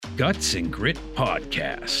Guts and Grit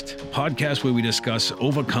Podcast. A podcast where we discuss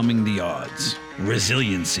overcoming the odds,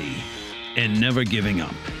 resiliency, and never giving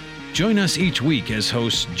up. Join us each week as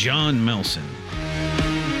hosts John Melson,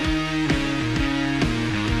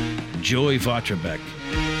 Joy Vatrabek,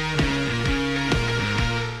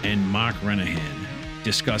 and Mark Renahan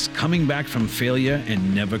discuss coming back from failure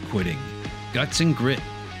and never quitting. Guts and Grit,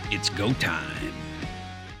 it's go time.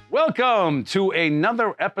 Welcome to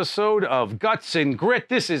another episode of Guts and Grit.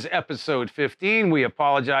 This is episode 15. We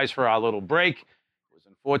apologize for our little break. It was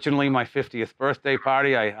unfortunately my 50th birthday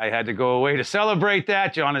party. I had to go away to celebrate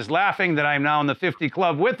that. John is laughing that I'm now in the 50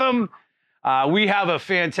 club with him. We have a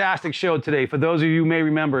fantastic show today. For those of you who may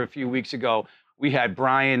remember, a few weeks ago, we had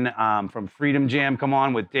Brian from Freedom Jam come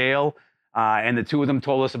on with Dale, and the two of them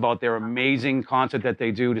told us about their amazing concert that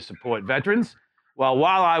they do to support veterans. Well,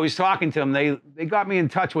 while I was talking to them, they got me in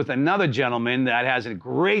touch with another gentleman that has a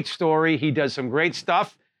great story. He does some great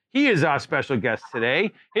stuff. He is our special guest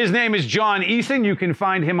today. His name is John Eason. You can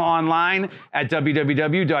find him online at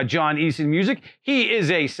www.johneasonmusic. He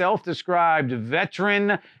is a self-described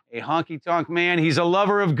veteran, a honky-tonk man. He's a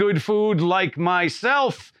lover of good food like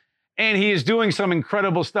myself, and he is doing some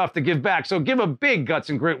incredible stuff to give back. So give a big Guts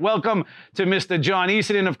and Grit welcome to Mr. John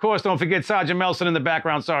Eason. And of course, don't forget Sergeant Melson in the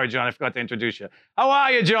background. Sorry, John, I forgot to introduce you. How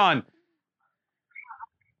are you, John?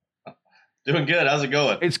 Doing good. How's it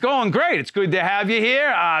going? It's going great. It's good to have you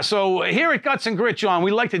here. So here at Guts and Grit, John, we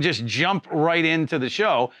like to just jump right into the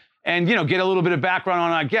show and, get a little bit of background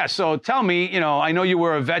on our guests. So tell me, I know you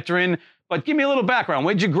were a veteran, but give me a little background.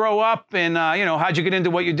 Where'd you grow up and, how'd you get into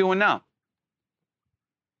what you're doing now?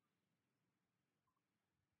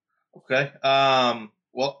 Okay.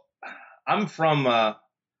 Well, I'm from,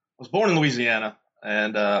 was born in Louisiana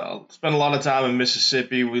and spent a lot of time in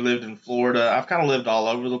Mississippi. We lived in Florida. I've kind of lived all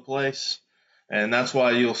over the place. And that's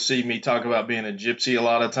why you'll see me talk about being a gypsy a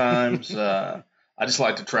lot of times. I just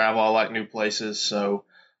like to travel. I like new places. So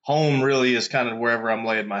home really is kind of wherever I'm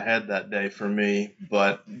laying my head that day for me.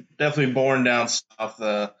 But definitely born down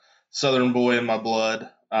south, Southern boy in my blood.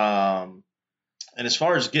 And as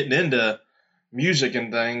far as getting into music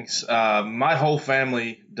and things, my whole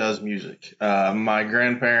family does music. My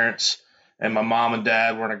grandparents and my mom and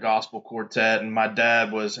dad were in a gospel quartet, and my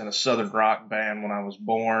dad was in a Southern rock band when I was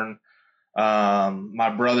born.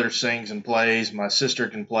 My brother sings and plays. My sister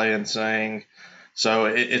can play and sing. So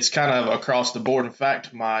it's kind of across the board. In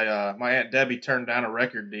fact, my Aunt Debbie turned down a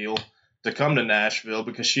record deal to come to Nashville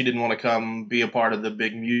because she didn't want to come be a part of the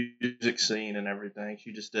big music scene and everything.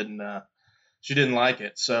 She just didn't like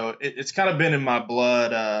it. So it's kind of been in my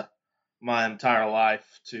blood my entire life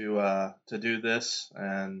to do this.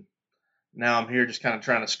 And now I'm here just kind of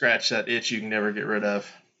trying to scratch that itch you can never get rid of.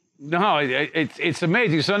 No, it's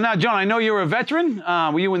amazing. So now, John, I know you're a veteran.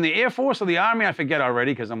 Were you in the Air Force or the Army? I forget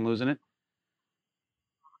already because I'm losing it.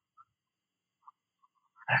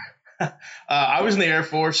 I was in the Air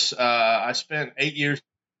Force. I spent 8 years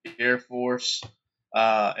in the Air Force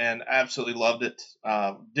and absolutely loved it.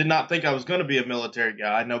 Did not think I was going to be a military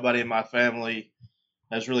guy. Nobody in my family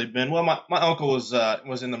has really been. Well, my uncle was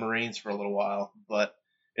in the Marines for a little while, but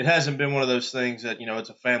it hasn't been one of those things that, it's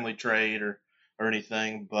a family trait or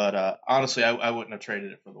anything, but honestly, I wouldn't have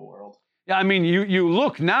traded it for the world. Yeah, I mean, you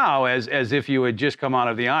look now as if you had just come out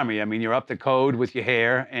of the Army. I mean, you're up to code with your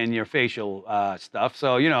hair and your facial stuff.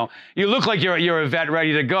 So, you look like you're a vet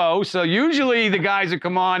ready to go. So usually the guys that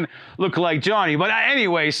come on look like Johnny. But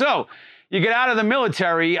anyway, so you get out of the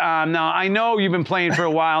military. Now, I know you've been playing for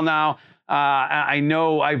a while now. I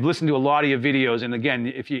know I've listened to a lot of your videos. And again,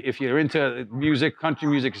 if you're into music, country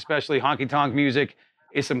music, especially honky-tonk music,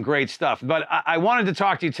 it's some great stuff. But I wanted to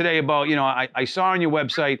talk to you today about, I saw on your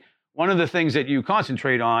website, one of the things that you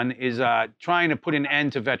concentrate on is trying to put an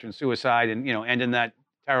end to veteran suicide and, ending that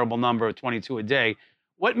terrible number of 22 a day.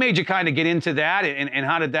 What made you kind of get into that, and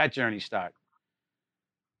how did that journey start?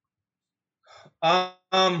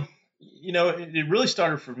 It really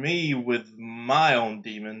started for me with my own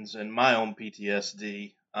demons and my own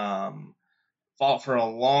PTSD. Fought for a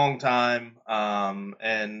long time,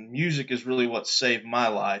 and music is really what saved my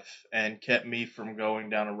life and kept me from going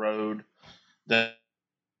down a road that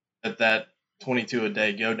 22 a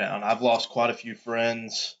day go down. I've lost quite a few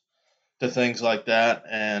friends to things like that,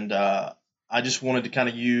 and I just wanted to kind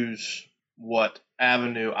of use what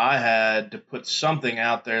avenue I had to put something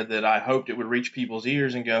out there that I hoped it would reach people's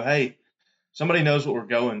ears and go, hey, somebody knows what we're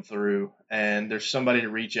going through, and there's somebody to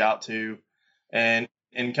reach out to, and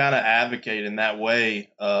kind of advocate in that way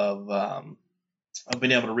of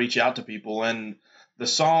being able to reach out to people. And the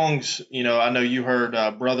songs, I know you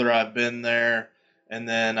heard Brother, I've Been There, and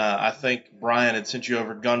then I think Brian had sent you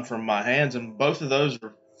over Gun From My Hands, and both of those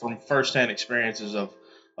are from firsthand experiences of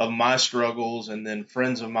my struggles and then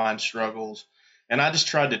friends of mine struggles. And I just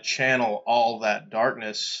tried to channel all that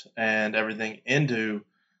darkness and everything into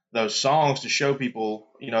those songs to show people,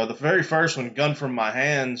 the very first one, Gun from My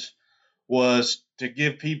Hands, was to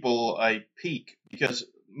give people a peek because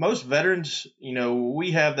most veterans,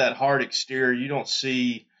 we have that hard exterior. You don't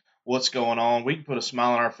see what's going on. We can put a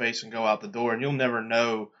smile on our face and go out the door, and you'll never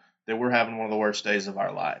know that we're having one of the worst days of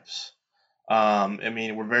our lives. I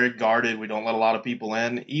mean, we're very guarded. We don't let a lot of people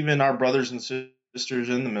in. Even our brothers and sisters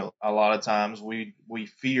in the mill, a lot of times we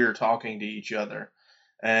fear talking to each other.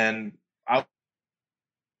 And I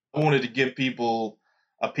wanted to give people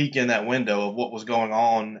a peek in that window of what was going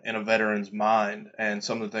on in a veteran's mind and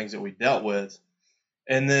some of the things that we dealt with.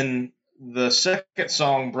 And then the second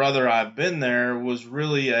song, Brother, I've Been There, was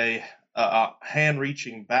really a hand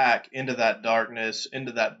reaching back into that darkness,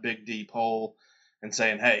 into that big, deep hole, and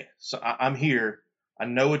saying, hey, so I'm here. I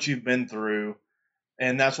know what you've been through.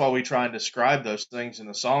 And that's why we try and describe those things in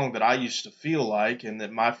the song that I used to feel like and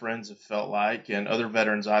that my friends have felt like and other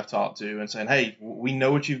veterans I've talked to, and saying, hey, we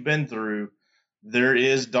know what you've been through. There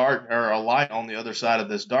is dark or a light on the other side of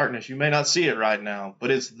this darkness. You may not see it right now,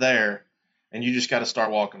 but it's there. And you just got to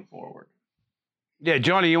start walking forward. Yeah,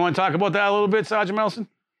 Johnny, you want to talk about that a little bit, Sergeant Melson?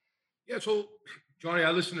 Yeah, so, Johnny,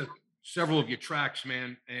 I listened to several of your tracks,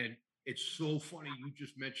 man, and it's so funny. You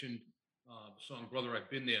just mentioned the song Brother, I've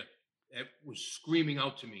Been There. That was screaming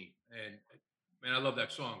out to me. And, man, I love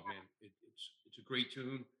that song, man. It's a great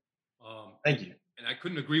tune. Thank you. And I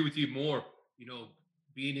couldn't agree with you more,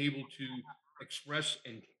 being able to express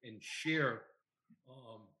and share,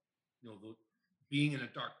 being in a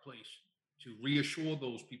dark place, to reassure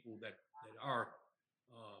those people that are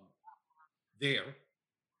there,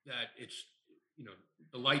 that it's,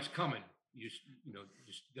 the light's coming. You just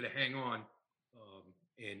got to hang on.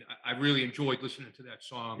 And I really enjoyed listening to that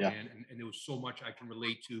song, Yeah. man. And there was so much I can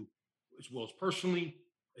relate to, as well as personally,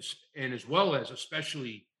 and as well as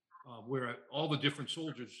especially where all the different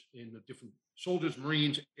soldiers in the different soldiers,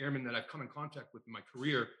 Marines, airmen that I've come in contact with in my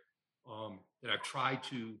career, that I've tried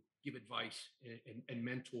to give advice and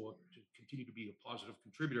mentor to continue to be a positive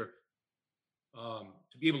contributor,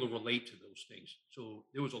 to be able to relate to those things. So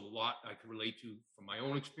there was a lot I could relate to from my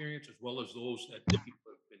own experience, as well as those that people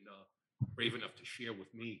have been brave enough to share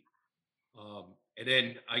with me. And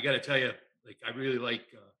then I got to tell you, like, I really like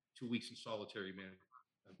 2 Weeks in Solitary, man.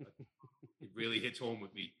 It really hits home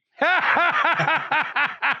with me.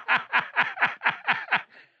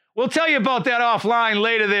 We'll tell you about that offline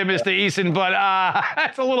later there, Mr. Eason, but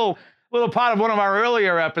that's a little part of one of our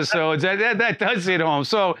earlier episodes. That does hit home.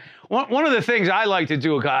 So one of the things I like to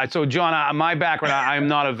do, so John, my background, I'm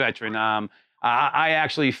not a veteran. I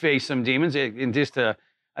actually face some demons.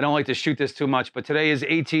 I don't like to shoot this too much, but today is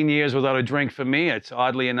 18 years without a drink for me. It's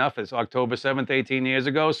oddly enough, it's October 7th, 18 years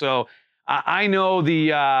ago. So I know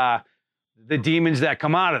the demons that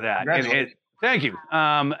come out of that. Thank you.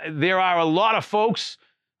 There are a lot of folks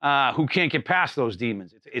who can't get past those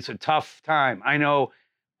demons. It's a tough time. I know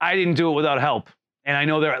I didn't do it without help. And I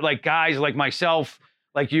know there are like guys like myself,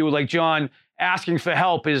 like you, like John, asking for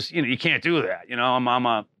help is, you can't do that.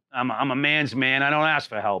 I'm a man's man. I don't ask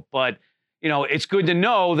for help. But, it's good to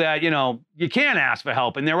know that, you can ask for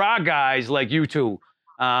help. And there are guys like you two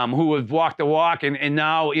who have walked the walk and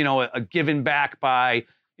now, are given back by,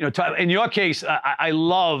 in your case, I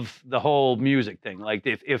love the whole music thing. Like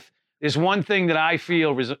if there's one thing that I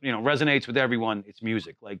feel resonates with everyone, it's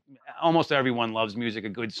music. Like almost everyone loves music, a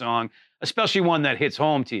good song, especially one that hits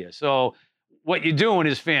home to you. So what you're doing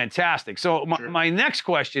is fantastic. So my next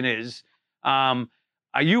question is,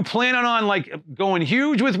 are you planning on like going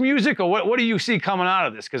huge with music, or what do you see coming out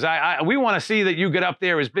of this? Because we want to see that you get up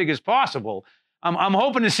there as big as possible. I'm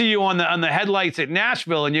hoping to see you on the headlights at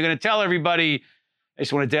Nashville, and you're going to tell everybody, I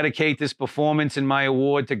just want to dedicate this performance and my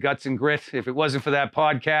award to Guts and Grit. If it wasn't for that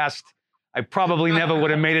podcast, I probably never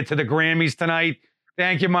would have made it to the Grammys tonight.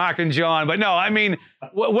 Thank you, Mark and John. But no, I mean,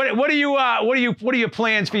 what are your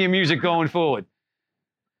plans for your music going forward?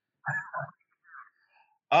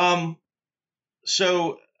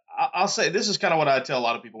 So I'll say this is kind of what I tell a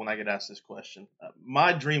lot of people when I get asked this question.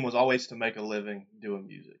 My dream was always to make a living doing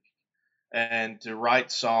music and to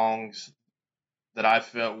write songs that I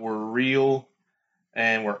felt were real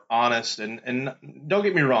and were honest. And don't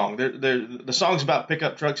get me wrong, the songs about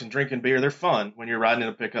pickup trucks and drinking beer, they're fun when you're riding in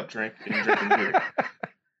a pickup truck and drinking beer.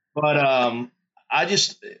 But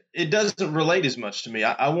it doesn't relate as much to me.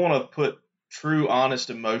 I want to put true, honest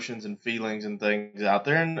emotions and feelings and things out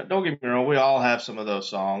there. And don't get me wrong, we all have some of those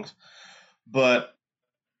songs. But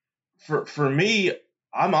for me,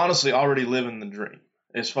 I'm honestly already living the dream.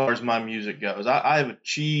 as far as my music goes. I've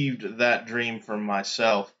achieved that dream for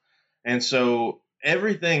myself. And so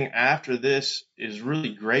everything after this is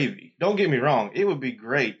really gravy. Don't get me wrong, it would be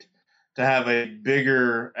great to have a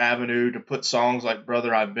bigger avenue to put songs like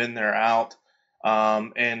Brother I've Been There out,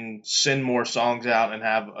 and send more songs out and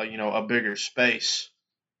have a bigger space.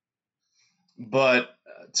 But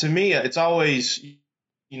to me, it's always,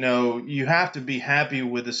 you have to be happy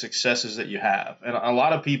with the successes that you have. And a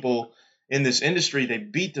lot of people in this industry, they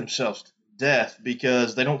beat themselves to death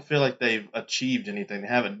because they don't feel like they've achieved anything, they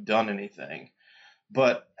haven't done anything.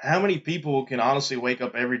 But how many people can honestly wake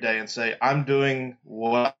up every day and say, I'm doing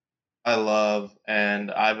what I love and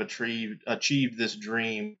I've achieved this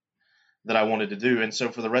dream that I wanted to do. And so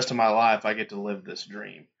for the rest of my life, I get to live this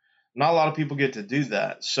dream. Not a lot of people get to do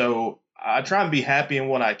that. So I try and be happy in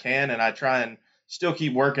what I can, and I try and still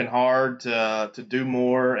keep working hard to do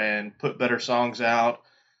more and put better songs out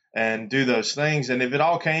and do those things. And if it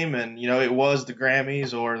all came and it was the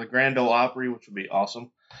Grammys or the Grand Ole Opry, which would be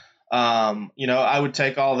awesome, I would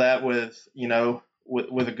take all that with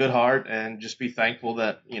a good heart and just be thankful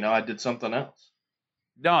that I did something else.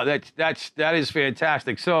 No, that is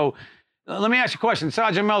fantastic. So let me ask you a question,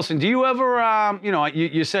 Sergeant Melson. Do you ever,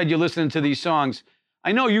 you said you're listening to these songs.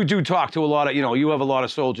 I know you do talk to a lot of, you have a lot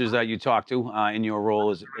of soldiers that you talk to in your role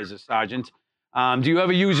as a sergeant. Do you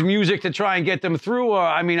ever use music to try and get them through? Or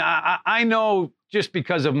I mean, I know just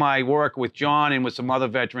because of my work with John and with some other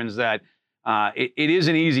veterans that it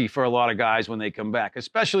isn't easy for a lot of guys when they come back,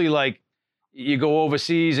 especially like you go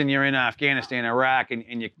overseas and you're in Afghanistan, Iraq,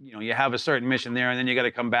 and you have a certain mission there, and then you got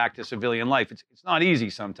to come back to civilian life. It's not easy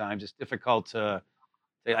sometimes. It's difficult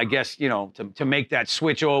I guess, to make that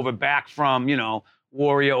switch over back from,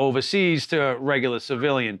 warrior overseas to regular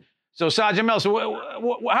civilian. So Sergeant Melson,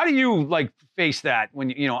 how do you like face that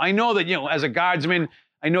when I know that as a guardsman,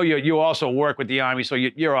 I know you also work with the Army, so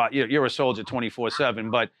you're a soldier 24/7.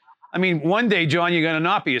 But I mean, one day, John, you're going to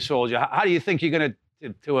not be a soldier. How do you think you're going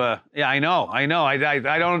yeah, I know. I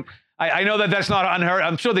don't. I know that that's not unheard.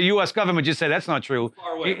 I'm sure the U.S. government just said that's not true.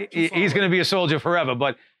 Far away. He's going to be a soldier forever.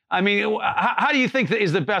 But I mean, how do you think that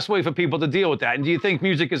is the best way for people to deal with that? And do you think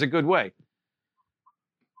music is a good way?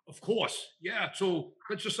 Of course. Yeah. So,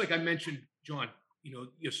 but just like I mentioned, John,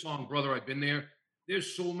 your song, Brother, I've Been There.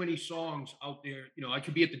 There's so many songs out there. I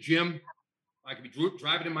could be at the gym, I could be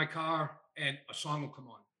driving in my car, and a song will come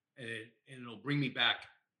on, and it'll bring me back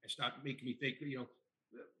and start making me think,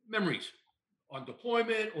 memories on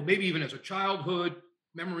deployment, or maybe even as a childhood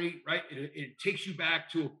memory, right? It takes you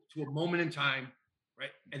back to a moment in time,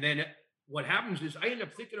 right? And then what happens is I end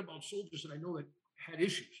up thinking about soldiers that I know that had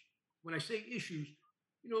issues. When I say issues,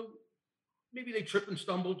 you know, maybe they tripped and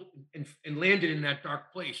stumbled and landed in that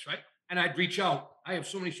dark place, right? And I'd reach out. I have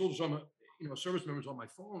so many soldiers on my, service members on my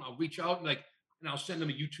phone. I'll reach out and I'll send them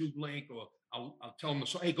a YouTube link, or I'll tell them the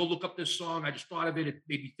song. Hey, go look up this song. I just thought of it. It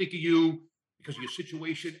made me think of you because of your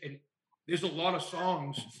situation. And there's a lot of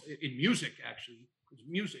songs in music, actually, because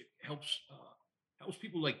music helps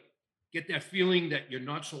people like get that feeling that you're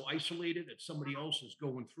not so isolated, that somebody else is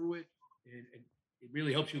going through it, and it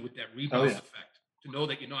really helps you with that Oh rebound yeah. effect to know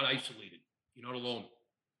that you're not isolated, you're not alone.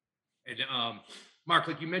 And Mark,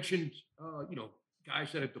 like you mentioned,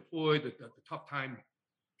 guys that have deployed, the tough time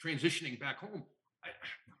transitioning back home.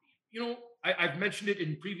 I, I've mentioned it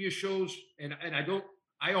in previous shows, and I don't.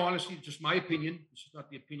 I honestly, just my opinion. This is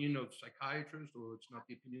not the opinion of psychiatrists, or it's not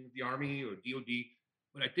the opinion of the Army or DoD.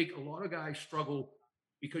 But I think a lot of guys struggle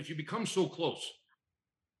because you become so close,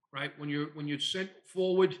 right? When you're sent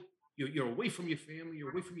forward, you're away from your family,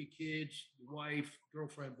 you're away from your kids, your wife,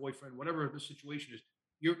 girlfriend, boyfriend, whatever the situation is.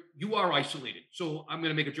 You are isolated. So I'm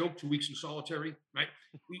going to make a joke. 2 weeks in solitary, right?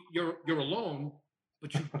 You're alone,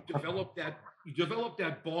 but you develop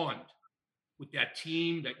that bond with that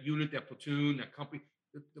team, that unit, that platoon, that company,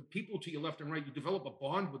 the people to your left and right. You develop a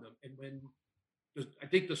bond with them, and I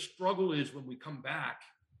think the struggle is when we come back,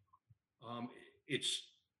 it's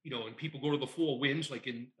and people go to the four winds, like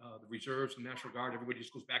in the reserves, the National Guard. Everybody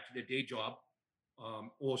just goes back to their day job,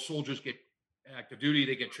 or soldiers get active duty.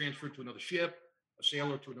 They get transferred to another ship, a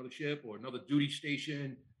sailor to another ship, or another duty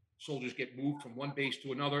station. Soldiers get moved from one base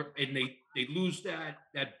to another, and they lose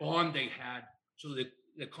that bond they had. So that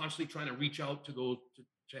they're constantly trying to reach out to those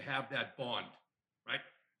to have that bond, right?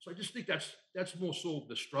 So I just think that's more so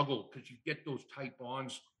the struggle, because you get those tight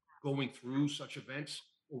bonds going through such events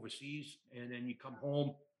overseas, and then you come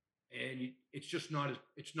home, and it's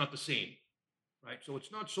not the same, right? So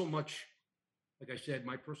it's not so much, like I said,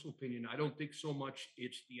 my personal opinion. I don't think so much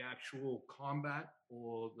it's the actual combat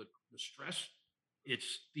or the stress.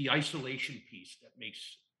 It's the isolation piece that makes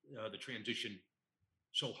the transition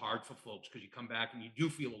so hard for folks because you come back and you do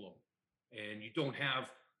feel alone, and you don't have.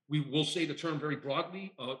 We will say the term very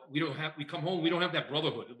broadly. We come home. We don't have that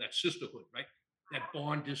brotherhood, that sisterhood, right? That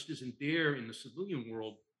bond just isn't there in the civilian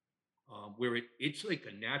world, where it's like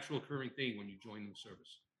a natural occurring thing when you join the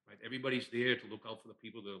service, right? Everybody's there to look out for the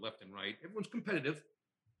people that are left and right. Everyone's competitive,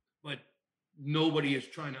 but nobody is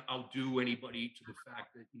trying to outdo anybody to the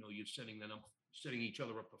fact that you're setting each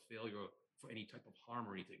other up for failure or for any type of harm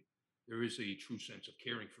or anything. There is a true sense of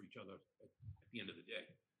caring for each other at the end of the day.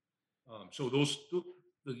 So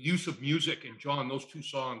the use of music, and John, those two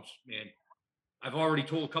songs, man, I've already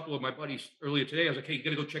told a couple of my buddies earlier today. I was like, hey, you got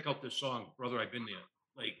to go check out this song, brother. I've been there,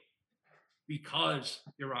 like, because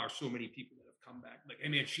there are so many people that have come back. Like, hey,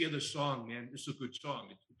 man, share this song, man. This is a good song.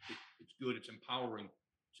 It's good. It's empowering,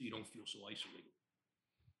 so you don't feel so isolated.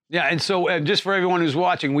 Yeah, and so just for everyone who's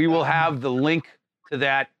watching, we will have the link to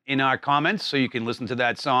that in our comments, so you can listen to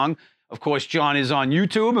that song. Of course, John is on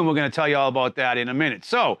YouTube, and we're going to tell you all about that in a minute.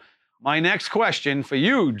 So my next question for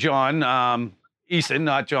you, John Eason,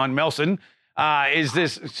 not John Melson, is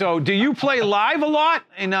this. So do you play live a lot?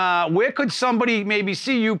 And where could somebody maybe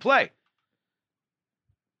see you play?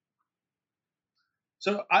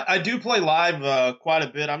 So I do play live quite a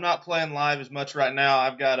bit. I'm not playing live as much right now.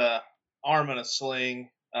 I've got a arm in a sling.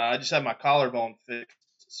 I just had my collarbone fixed,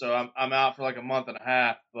 so I'm out for like a month and a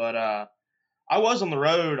half. But I was on the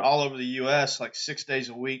road all over the U.S. like 6 days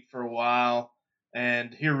a week for a while.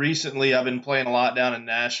 And here recently, I've been playing a lot down in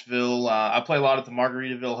Nashville. I play a lot at the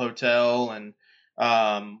Margaritaville Hotel, and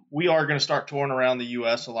we are going to start touring around the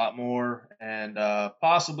U.S. a lot more, and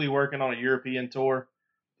possibly working on a European tour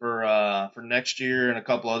for next year and a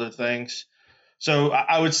couple other things. So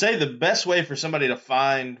I would say the best way for somebody to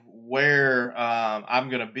find where I'm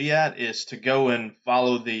going to be at is to go and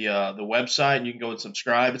follow the website, and you can go and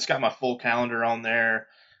subscribe. It's got my full calendar on there,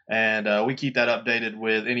 and we keep that updated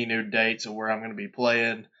with any new dates of where I'm going to be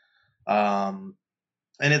playing. And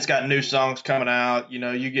it's got new songs coming out.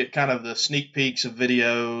 You get kind of the sneak peeks of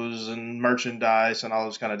videos and merchandise and all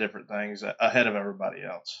those kind of different things ahead of everybody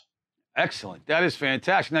else. Excellent. That is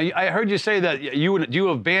fantastic. Now, I heard you say that do you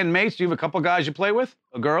have bandmates? Do you have a couple guys you play with,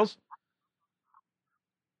 or girls?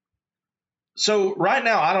 So right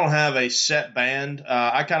now I don't have a set band.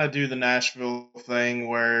 I kind of do the Nashville thing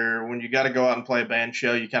where when you got to go out and play a band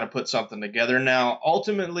show, you kind of put something together. Now,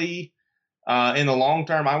 ultimately, in the long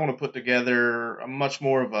term, I want to put together a much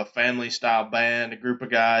more of a family style band, a group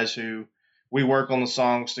of guys who we work on the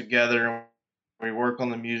songs together, we work on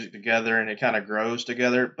the music together, and it kind of grows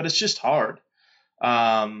together. But it's just hard.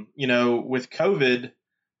 With COVID,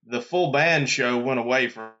 the full band show went away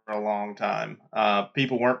for a long time.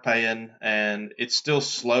 People weren't paying, and it's still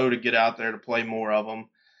slow to get out there to play more of them.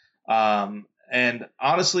 And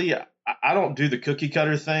honestly, I don't do the cookie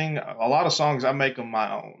cutter thing. A lot of songs, I make them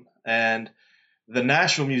my own. And the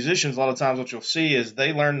Nashville musicians, a lot of times what you'll see is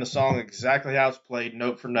they learn the song exactly how it's played,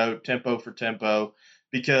 note for note, tempo for tempo,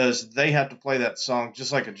 because they have to play that song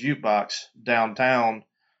just like a jukebox downtown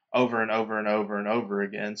over and over and over and over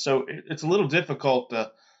again. So it's a little difficult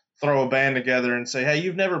to throw a band together and say, hey,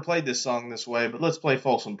 you've never played this song this way, but let's play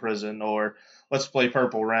Folsom Prison, or let's play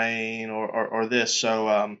Purple Rain, or this.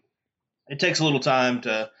 So it takes a little time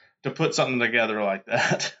to put something together like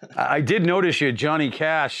that. I did notice your Johnny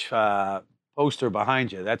Cash poster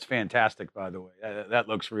behind you. That's fantastic, by the way. That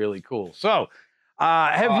looks really cool. So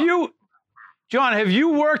John, have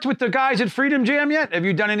you worked with the guys at Freedom Jam yet? Have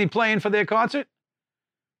you done any playing for their concert?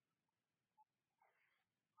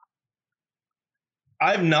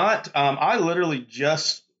 I've not. I literally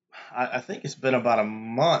just, I think it's been about a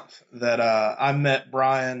month that I met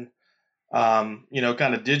Brian, kind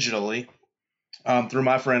of digitally through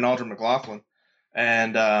my friend Audra McLaughlin.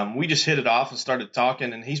 And we just hit it off and started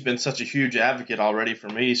talking. And he's been such a huge advocate already for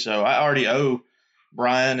me. So I already owe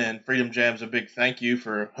Brian and Freedom Jams a big thank you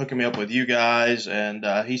for hooking me up with you guys. And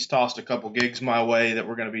he's tossed a couple gigs my way that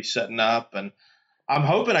we're going to be setting up. And I'm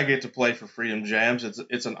hoping I get to play for Freedom Jams.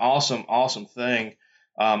 It's an awesome, awesome thing.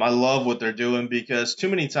 I love what they're doing, because too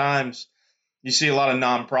many times you see a lot of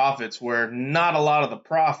nonprofits where not a lot of the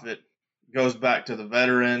profit goes back to the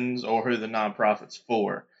veterans or who the nonprofit's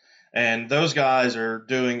for. And those guys are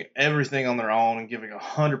doing everything on their own and giving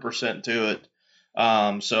 100% to it.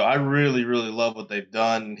 So I really, really love what they've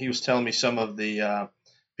done. And he was telling me some of the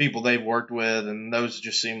people they've worked with, and those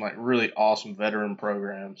just seem like really awesome veteran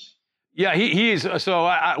programs. Yeah, he is.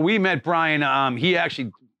 So we met Brian. He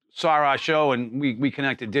actually saw our show, and we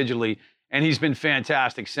connected digitally, and he's been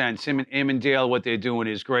fantastic since. Him and Dale, what they're doing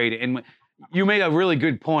is great. And you made a really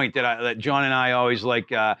good point that John and I always like.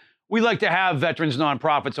 we like to have veterans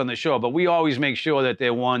nonprofits on the show, but we always make sure that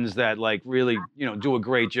they're ones that like really, do a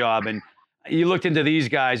great job. And you looked into these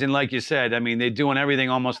guys, and like you said, I mean, they're doing everything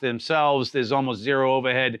almost themselves. There's almost zero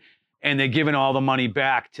overhead, and they're giving all the money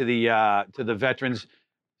back to the veterans.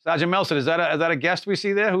 Sergeant Melson, is that a guest we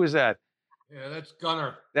see there? Who is that? Yeah, that's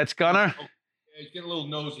Gunner. That's Gunner? Oh, yeah, he's getting a little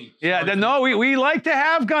nosy. Yeah, no, we like to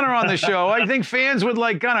have Gunner on the show. I think fans would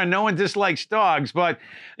like Gunner. No one dislikes dogs, but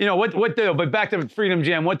but back to Freedom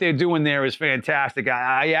Jam, what they're doing there is fantastic.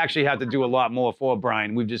 I actually have to do a lot more for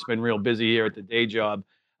Brian. We've just been real busy here at the day job.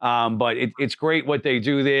 But it's great what they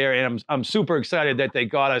do there, and I'm super excited that they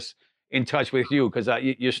got us in touch with you because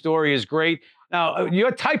your story is great. Now,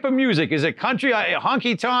 your type of music, is it country,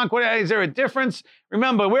 honky tonk? Is there a difference?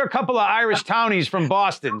 Remember, we're a couple of Irish townies from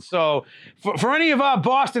Boston. So for any of our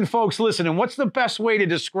Boston folks listening, what's the best way to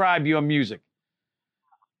describe your music?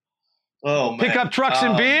 Oh, man. Pickup trucks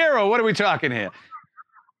and beer, or what are we talking here?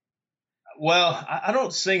 Well, I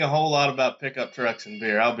don't sing a whole lot about pickup trucks and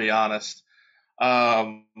beer, I'll be honest.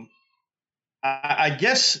 I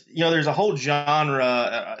guess, there's a whole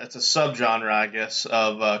genre, it's a subgenre, I guess,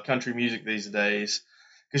 of country music these days.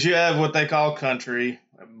 Because you have what they call country,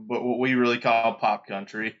 but what we really call pop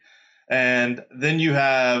country. And then you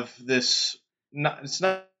have this, it's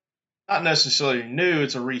not necessarily new,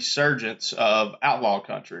 it's a resurgence of outlaw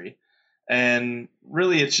country. And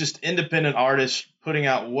really, it's just independent artists putting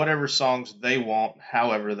out whatever songs they want,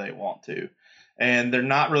 however they want to. And they're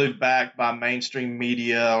not really backed by mainstream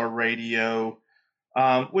media or radio,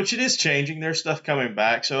 which it is changing. There's stuff coming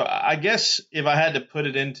back. So I guess if I had to put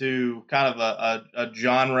it into kind of a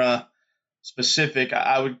genre specific,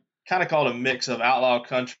 I would kind of call it a mix of outlaw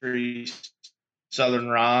country, southern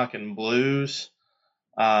rock, and blues.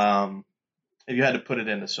 If you had to put it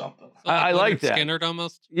into something. So I like that. Skinner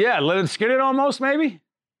almost? Yeah, Leonard Skinner almost, maybe?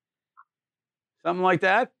 Something like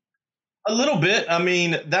that? A little bit. I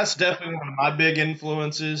mean, that's definitely one of my big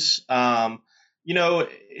influences.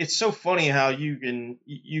 It's so funny how you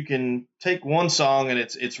can take one song and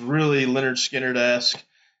it's really Leonard Skinner-esque,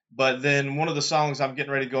 but then one of the songs I'm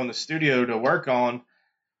getting ready to go in the studio to work on,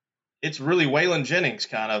 it's really Waylon Jennings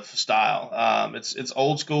kind of style. It's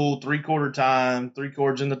old school, 3/4 time, 3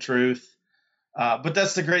 chords in the truth. But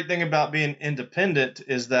that's the great thing about being independent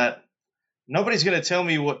is that nobody's going to tell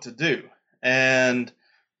me what to do, and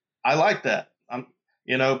I like that.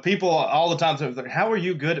 People all the time say, how are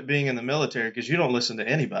you good at being in the military? Because you don't listen to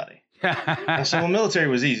anybody. I said, well, military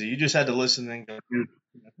was easy. You just had to listen and go.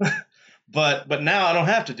 But now I don't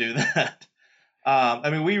have to do that.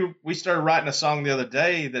 We started writing a song the other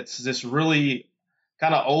day that's this really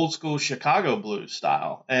kind of old school Chicago blues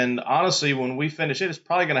style. And honestly, when we finish it, it's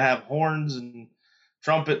probably going to have horns and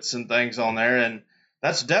trumpets and things on there. And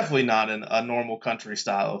that's definitely not a normal country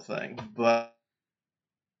style of thing. But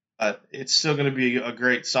it's still going to be a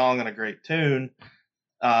great song and a great tune.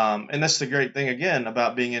 And that's the great thing, again,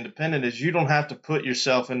 about being independent is you don't have to put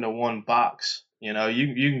yourself into one box. You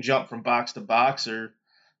can jump from box to box or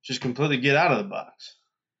just completely get out of the box.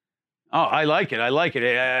 Oh, I like it.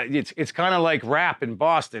 It's kind of like rap in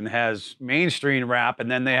Boston has mainstream rap,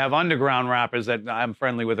 and then they have underground rappers that I'm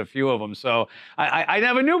friendly with a few of them. So I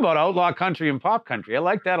never knew about outlaw country and pop country. I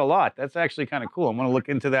like that a lot. That's actually kind of cool. I'm going to look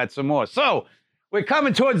into that some more. So we're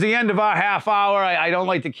coming towards the end of our half hour. I don't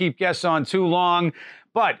like to keep guests on too long,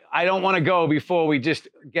 but I don't want to go before we just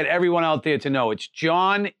get everyone out there to know. It's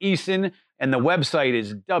John Eason, and the website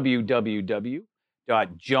is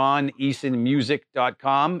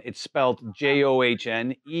www.johneasonmusic.com. It's spelled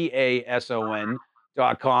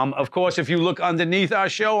JOHNEASON.com. Of course, if you look underneath our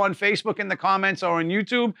show on Facebook in the comments or on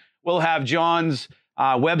YouTube, we'll have John's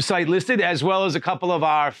website listed, as well as a couple of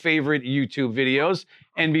our favorite YouTube videos.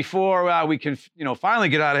 And before we can, finally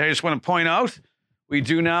get out of here, I just want to point out, we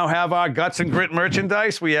do now have our Guts and Grit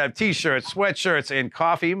merchandise. We have T-shirts, sweatshirts, and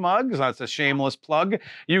coffee mugs. That's a shameless plug.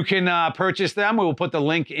 You can purchase them. We will put the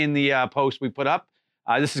link in the post we put up.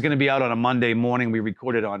 This is going to be out on a Monday morning. We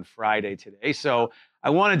recorded on Friday today. So I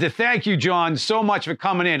wanted to thank you, John, so much for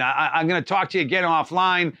coming in. I'm going to talk to you again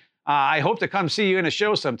offline. I hope to come see you in a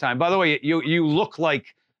show sometime. By the way, you look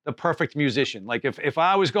like the perfect musician. Like if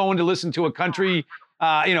I was going to listen to a country,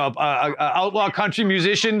 outlaw country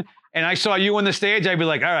musician, and I saw you on the stage, I'd be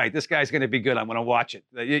like, all right, this guy's going to be good. I'm going to watch it.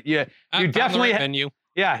 You definitely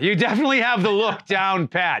Yeah, you definitely have the look down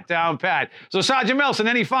pat. So Sergeant Melson,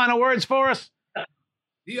 any final words for us?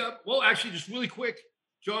 Yeah, well, actually, just really quick,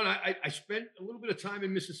 John, I spent a little bit of time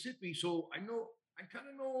in Mississippi, so I kind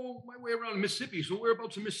of know my way around Mississippi. So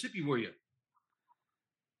whereabouts in Mississippi were you?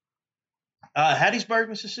 Hattiesburg,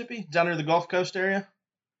 Mississippi, down near the Gulf Coast area.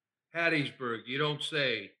 Hattiesburg, you don't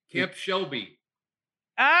say. Camp Shelby.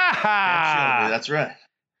 Ah, That's right.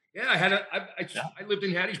 Yeah, I lived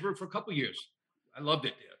in Hattiesburg for a couple of years. I loved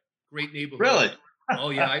it there. Great neighborhood. Really? Oh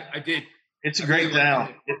yeah, I did. It's a I great really liked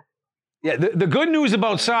town. it. yeah. The good news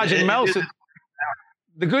about Sergeant Melson. It-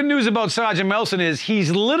 The good news about Sergeant Melson is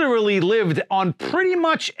he's literally lived on pretty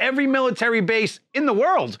much every military base in the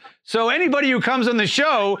world. So anybody who comes on the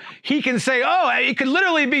show, he can say, oh, it could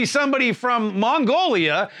literally be somebody from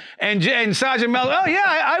Mongolia. And Sergeant Melson, oh, yeah,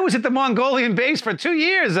 I was at the Mongolian base for 2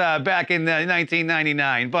 years back in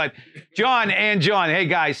 1999. But John, hey,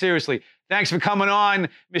 guys, seriously. Thanks for coming on,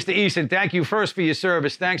 Mr. Eason. Thank you first for your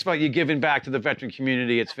service. Thanks for you giving back to the veteran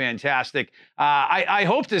community. It's fantastic. I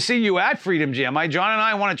hope to see you at Freedom Jam. John and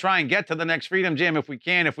I want to try and get to the next Freedom Jam if we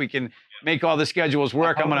can make all the schedules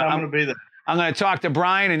work. I'm gonna be there. I'm gonna talk to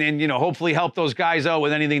Brian and hopefully help those guys out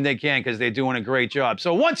with anything they can because they're doing a great job.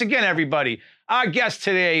 So once again, everybody, our guest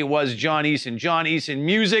today was John Eason. John Eason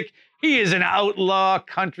Music. He is an outlaw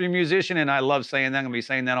country musician, and I love saying that. I'm going to be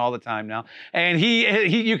saying that all the time now. And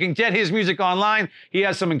you can get his music online. He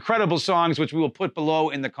has some incredible songs, which we will put below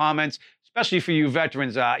in the comments, especially for you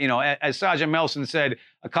veterans. As Sergeant Melson said,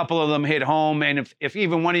 a couple of them hit home. And if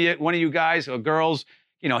even one of you guys or girls,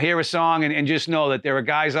 hear a song and just know that there are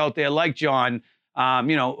guys out there like John,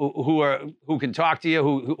 who can talk to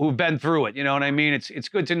you, who've been through it. You know what I mean? It's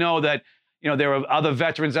good to know that there are other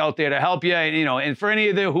veterans out there to help you, and for any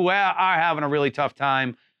of you who are having a really tough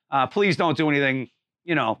time, please don't do anything,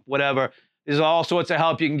 whatever. There's all sorts of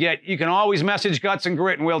help you can get. You can always message Guts and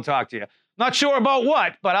Grit and we'll talk to you. Not sure about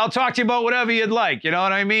what, but I'll talk to you about whatever you'd like. You know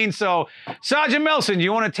what I mean? So, Sergeant Melson, do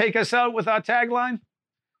you want to take us out with our tagline?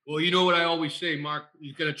 Well, you know what I always say, Mark,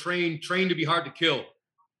 you got to train to be hard to kill.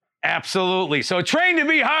 Absolutely. So train to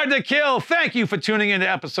be hard to kill. Thank you for tuning into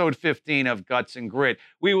episode 15 of Guts and Grit.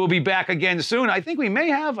 We will be back again soon. I think we may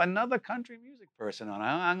have another country music person on.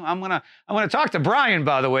 I'm gonna talk to Brian,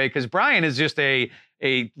 by the way, because Brian is just a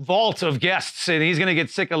vault of guests, and he's gonna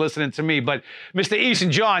get sick of listening to me. But Mr.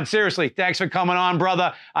 Eason, John, seriously, thanks for coming on,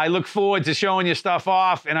 brother. I look forward to showing your stuff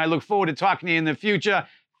off, and I look forward to talking to you in the future.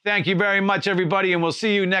 Thank you very much, everybody, and we'll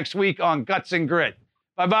see you next week on Guts and Grit.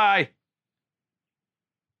 Bye-bye.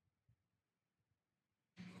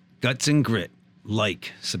 Guts and Grit.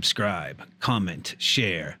 Like, subscribe, comment,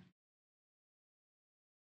 share.